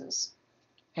Jesus.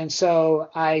 And so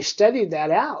I studied that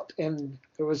out, and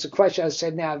there was a question. I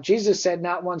said, now, if Jesus said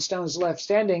not one stone is left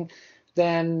standing,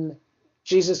 then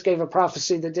Jesus gave a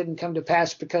prophecy that didn't come to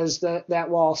pass because that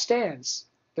wall stands.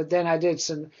 But then I did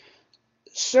some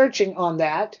searching on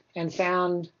that and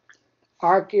found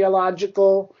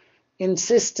archeological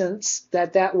insistence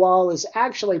that wall is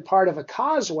actually part of a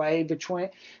causeway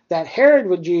that Herod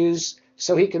would use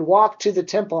so he could walk to the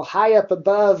temple high up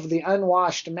above the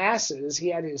unwashed masses. He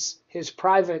had his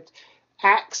private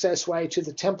access way to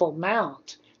the Temple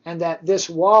Mount, and that this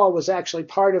wall was actually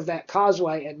part of that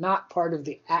causeway and not part of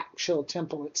the actual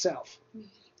temple itself.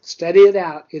 Study it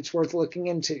out. It's worth looking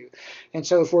into. And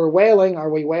so if we're wailing, are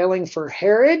we wailing for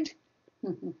Herod?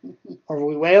 Or are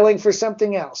we wailing for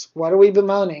something else? What are we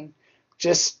bemoaning?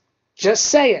 Just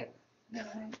saying. Right.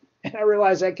 And I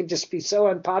realize that could just be so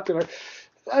unpopular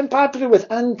with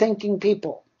unthinking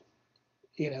people.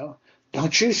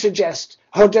 Don't you suggest,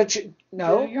 don't you?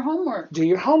 No. Do your homework. Do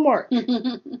your homework.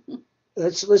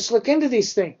 Let's look into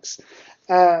these things.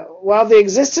 While the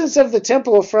existence of the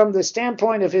temple from the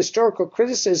standpoint of historical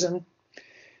criticism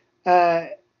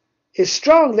is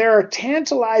strong, there are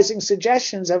tantalizing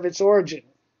suggestions of its origin.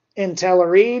 In Tel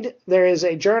Arid, there is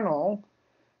a journal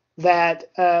that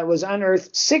was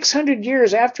unearthed 600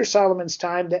 years after Solomon's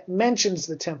time that mentions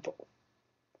the temple.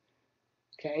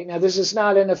 Okay, now this is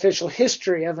not an official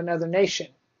history of another nation.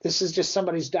 This is just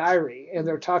somebody's diary, and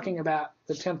they're talking about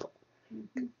the temple.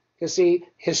 Mm-hmm. You see,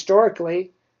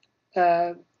 historically,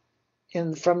 from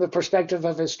the perspective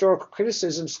of historical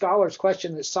criticism, scholars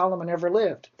question that Solomon ever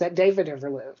lived, that David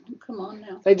ever lived. Come on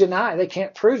now. They deny. They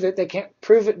can't prove it. They can't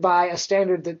prove it by a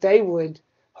standard that they would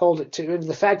hold it to. And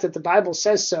the fact that the Bible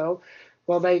says so,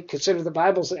 well, they consider the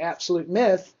Bible's an absolute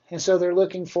myth, and so they're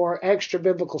looking for extra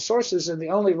biblical sources, and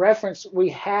the only reference we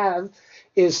have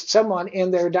is someone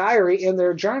in their diary, in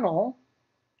their journal.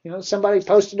 Somebody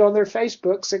posted on their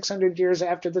Facebook 600 years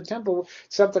after the temple,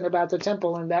 something about the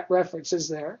temple, and that reference is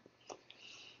there.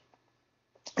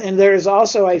 And there is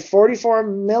also a 44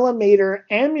 millimeter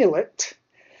amulet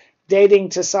dating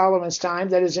to Solomon's time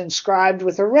that is inscribed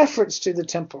with a reference to the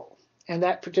temple. And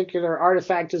that particular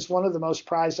artifact is one of the most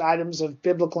prized items of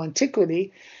biblical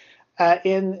antiquity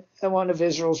in one of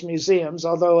Israel's museums,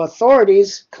 although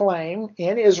authorities claim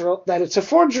in Israel that it's a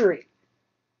forgery.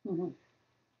 Mm-hmm.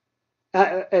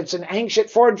 It's an ancient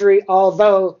forgery,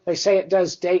 although they say it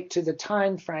does date to the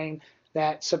time frame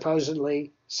that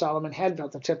supposedly Solomon had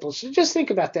built the temple. So just think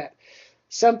about that.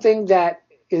 Something that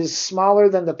is smaller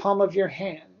than the palm of your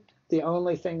hand, the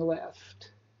only thing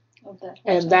left.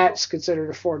 And that's considered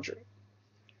a forgery.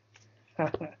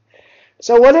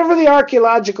 So whatever the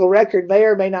archaeological record may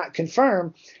or may not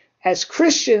confirm, as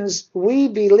Christians, we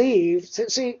believe,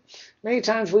 see, many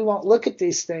times we won't look at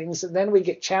these things, and then we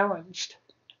get challenged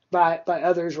by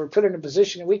others. We're put in a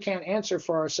position and we can't answer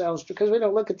for ourselves because we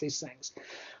don't look at these things.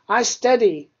 I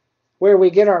study where we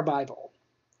get our Bible.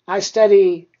 I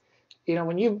study,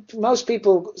 most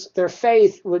people, their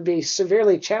faith would be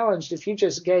severely challenged if you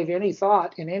just gave any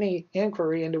thought and any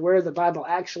inquiry into where the Bible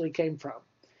actually came from.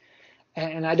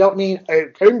 And I don't mean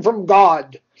it came from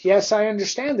God. Yes, I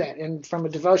understand that. And from a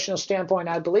devotional standpoint,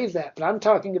 I believe that. But I'm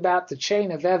talking about the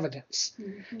chain of evidence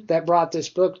that brought this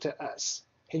book to us.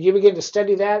 And you begin to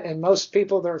study that, and most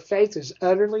people, their faith is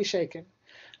utterly shaken.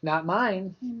 Not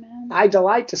mine. Amen. I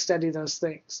delight to study those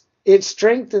things. It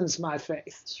strengthens my faith.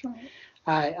 That's right.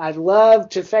 I love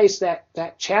to face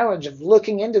that challenge of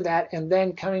looking into that and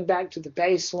then coming back to the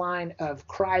baseline of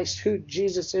Christ, who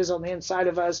Jesus is on the inside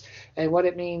of us, and what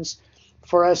it means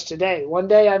for us today. One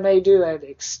day I may do an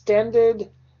extended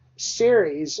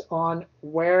series on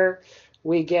where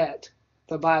we get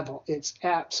the Bible. It's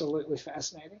absolutely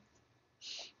fascinating.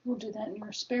 We'll do that in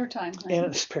your spare time, honey.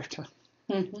 In spare time.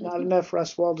 Not enough for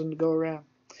us Walden to go around.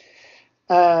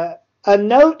 A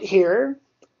note here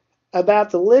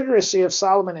about the literacy of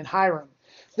Solomon and Hiram.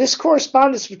 This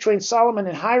correspondence between Solomon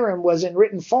and Hiram was in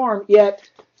written form, yet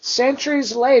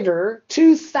centuries later,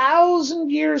 2,000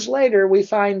 years later, we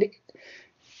find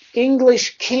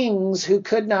English kings who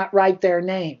could not write their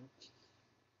name.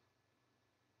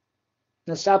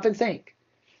 Now stop and think.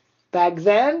 Back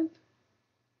then,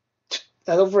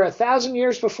 over 1,000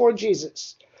 years before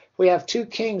Jesus, we have two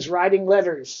kings writing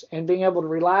letters and being able to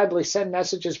reliably send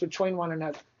messages between one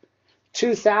another.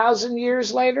 2,000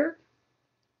 years later,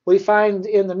 we find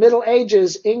in the Middle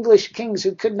Ages English kings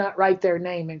who could not write their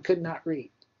name and could not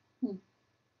read.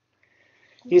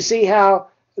 You see how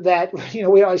that,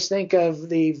 we always think of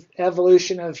the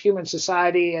evolution of human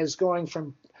society as going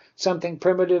from something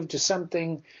primitive to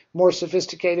something more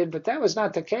sophisticated, but that was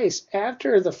not the case.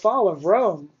 After the fall of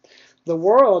Rome, the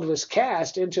world was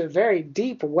cast into a very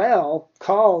deep well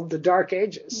called the Dark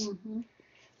Ages. Mm-hmm.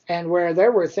 And where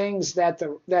there were things that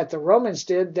the Romans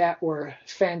did that were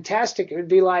fantastic. It would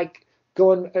be like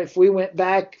if we went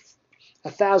back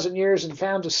 1,000 years and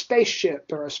found a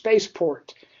spaceship or a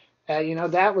spaceport.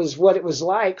 That was what it was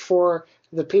like for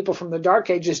the people from the Dark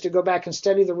Ages to go back and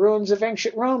study the ruins of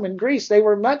ancient Rome and Greece. They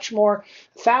were much more,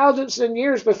 thousands of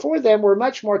years before them, were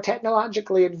much more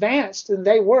technologically advanced than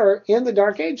they were in the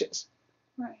Dark Ages.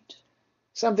 Right.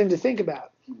 Something to think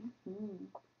about. Mm-hmm.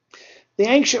 The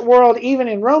ancient world, even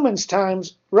in Roman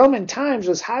times,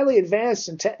 was highly advanced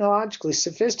and technologically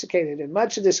sophisticated, and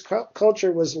much of this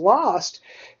culture was lost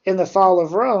in the fall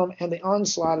of Rome and the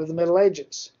onslaught of the Middle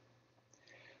Ages.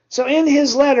 So in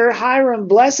his letter, Hiram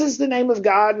blesses the name of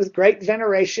God with great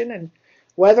veneration, and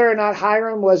whether or not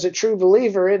Hiram was a true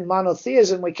believer in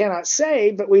monotheism, we cannot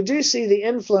say, but we do see the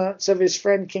influence of his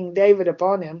friend King David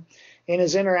upon him in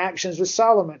his interactions with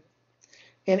Solomon.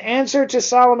 In answer to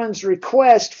Solomon's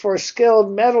request for a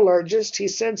skilled metallurgist, he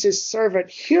sends his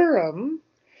servant Hiram,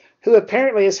 who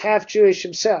apparently is half Jewish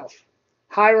himself.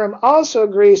 Hiram also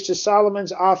agrees to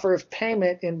Solomon's offer of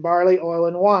payment in barley, oil,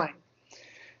 and wine.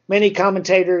 Many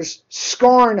commentators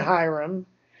scorn Hiram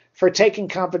for taking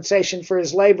compensation for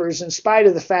his labors, in spite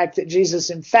of the fact that Jesus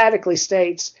emphatically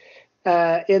states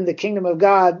in the kingdom of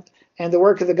God and the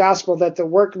work of the gospel that the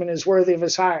workman is worthy of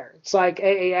his hire. It's like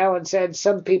A.A. Allen said,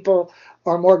 some people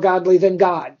are more godly than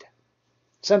God.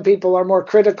 Some people are more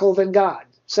critical than God.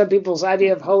 Some people's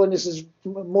idea of holiness is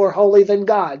more holy than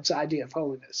God's idea of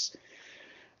holiness.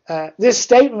 This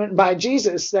statement by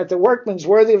Jesus that the workman's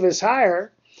worthy of his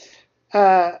hire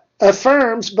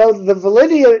affirms both the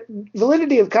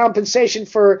validity of compensation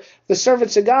for the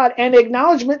servants of God and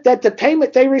acknowledgement that the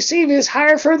payment they receive is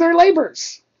hire for their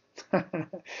labors.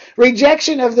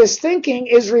 Rejection of this thinking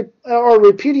or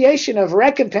repudiation of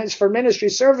recompense for ministry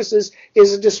services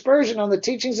is a dispersion on the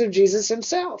teachings of Jesus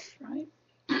himself. Right.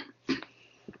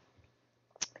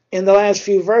 In the last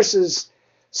few verses,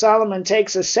 Solomon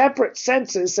takes a separate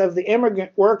census of the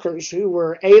immigrant workers who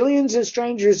were aliens and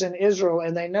strangers in Israel,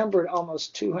 and they numbered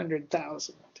almost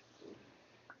 200,000.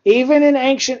 Even in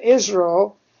ancient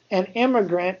Israel, an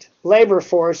immigrant labor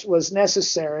force was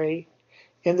necessary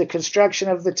in the construction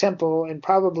of the temple and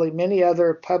probably many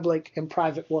other public and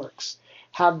private works.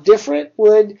 How different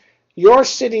would your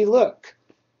city look?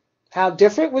 How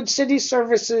different would city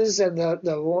services and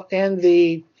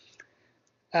the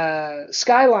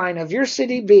skyline of your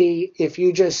city be if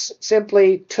you just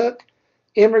simply took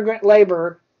immigrant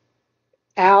labor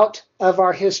out of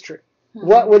our history? Mm-hmm.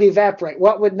 What would evaporate?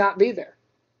 What would not be there?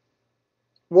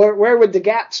 Where would the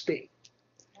gaps be?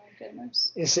 My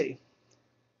goodness. You see.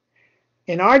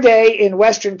 In our day, in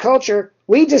Western culture,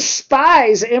 we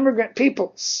despise immigrant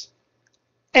peoples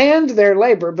and their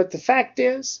labor, but the fact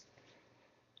is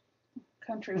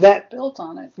country was built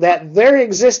on it. That their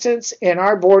existence in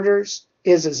our borders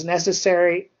is as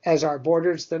necessary as our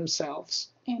borders themselves.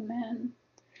 Amen.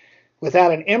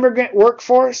 Without an immigrant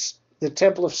workforce, the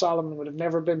Temple of Solomon would have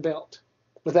never been built.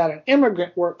 Without an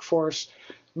immigrant workforce,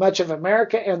 much of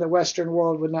America and the Western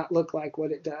world would not look like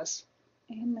what it does.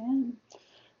 Amen.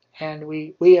 And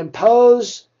we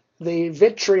impose the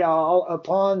vitriol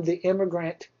upon the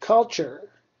immigrant culture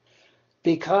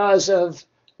because of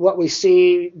what we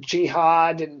see,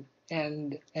 jihad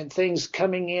and things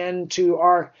coming into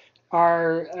our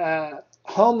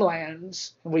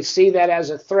homelands. And we see that as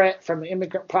a threat from the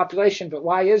immigrant population. But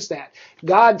why is that?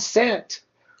 God sent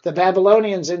the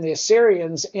Babylonians and the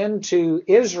Assyrians into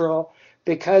Israel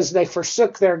because they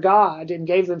forsook their God and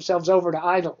gave themselves over to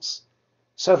idols.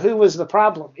 So who was the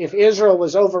problem? If Israel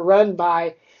was overrun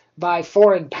by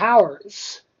foreign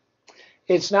powers,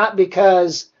 it's not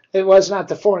because it was not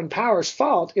the foreign powers'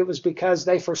 fault. It was because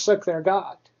they forsook their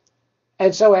God.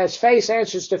 And so as face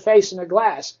answers to face in a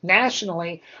glass,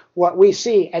 nationally, what we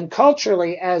see, and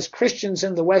culturally as Christians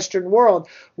in the Western world,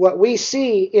 what we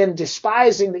see in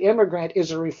despising the immigrant is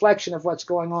a reflection of what's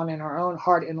going on in our own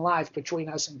heart and life between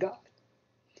us and God.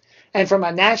 And from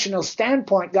a national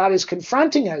standpoint, God is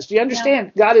confronting us. Do you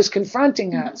understand? Yeah. God is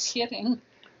confronting us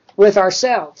with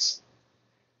ourselves.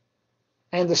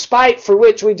 And the spite for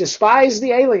which we despise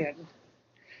the alien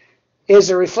is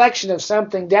a reflection of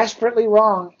something desperately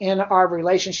wrong in our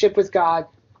relationship with God,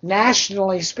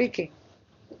 nationally speaking.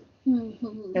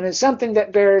 Mm-hmm. And it's something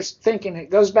that bears thinking. It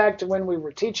goes back to when we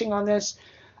were teaching on this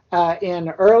in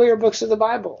earlier books of the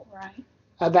Bible. Right.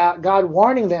 About God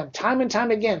warning them time and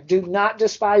time again, do not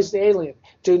despise the alien.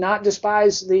 Do not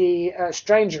despise the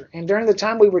stranger. And during the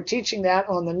time we were teaching that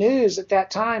on the news at that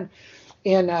time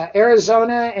in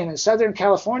Arizona and in Southern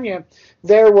California,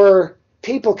 there were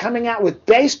people coming out with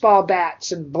baseball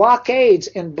bats and blockades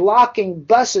and blocking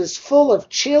buses full of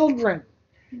children,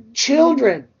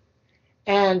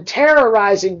 and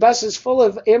terrorizing buses full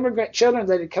of immigrant children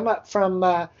that had come up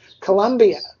from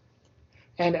Colombia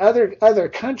and other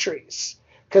countries,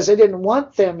 because they didn't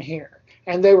want them here.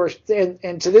 And they were,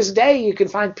 and to this day, you can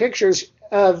find pictures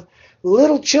of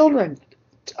little children,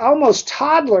 almost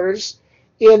toddlers,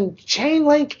 in chain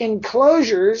link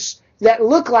enclosures that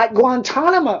look like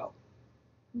Guantanamo.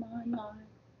 My.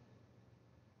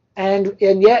 And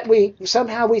yet we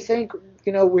think,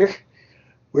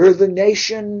 we're the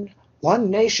nation, one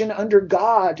nation under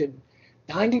God, and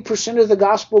 90% of the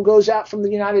gospel goes out from the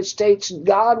United States, and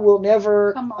God will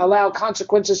never allow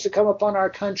consequences to come upon our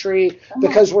country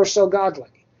because we're so godly.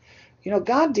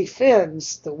 God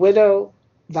defends the widow,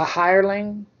 the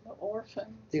hireling,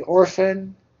 the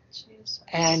orphan. Jesus.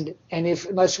 And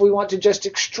unless we want to just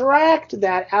extract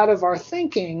that out of our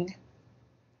thinking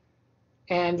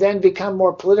and then become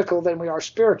more political than we are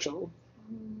spiritual,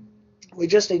 we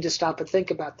just need to stop and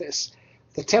think about this.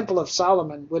 The Temple of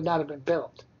Solomon would not have been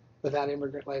built without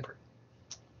immigrant labor.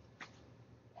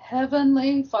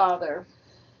 Heavenly Father,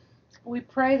 we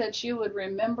pray that you would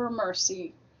remember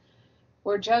mercy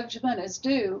where judgment is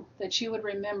due, that you would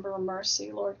remember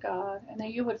mercy, Lord God, and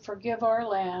that you would forgive our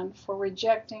land for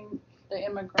rejecting the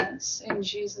immigrants in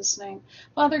Jesus' name.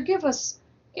 Father, give us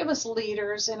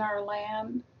leaders in our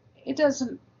land. It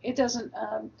doesn't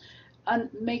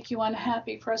make you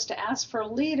unhappy for us to ask for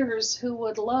leaders who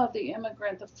would love the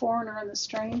immigrant, the foreigner, and the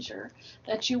stranger,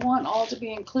 that you want all to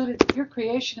be included. Your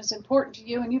creation is important to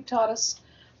you, and you've taught us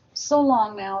so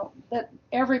long now that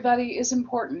everybody is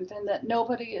important and that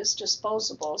nobody is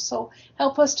disposable. So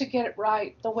help us to get it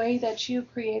right the way that you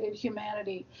created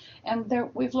humanity. And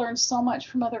we've learned so much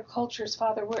from other cultures,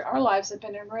 Father. Our lives have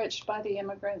been enriched by the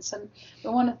immigrants. And we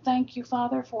want to thank you,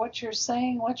 Father, for what you're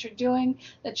saying, what you're doing,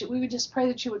 we would just pray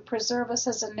that you would preserve us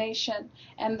as a nation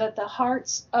and that the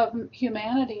hearts of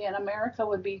humanity in America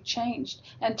would be changed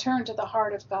and turned to the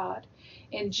heart of God.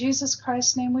 In Jesus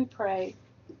Christ's name we pray.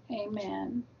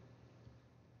 Amen.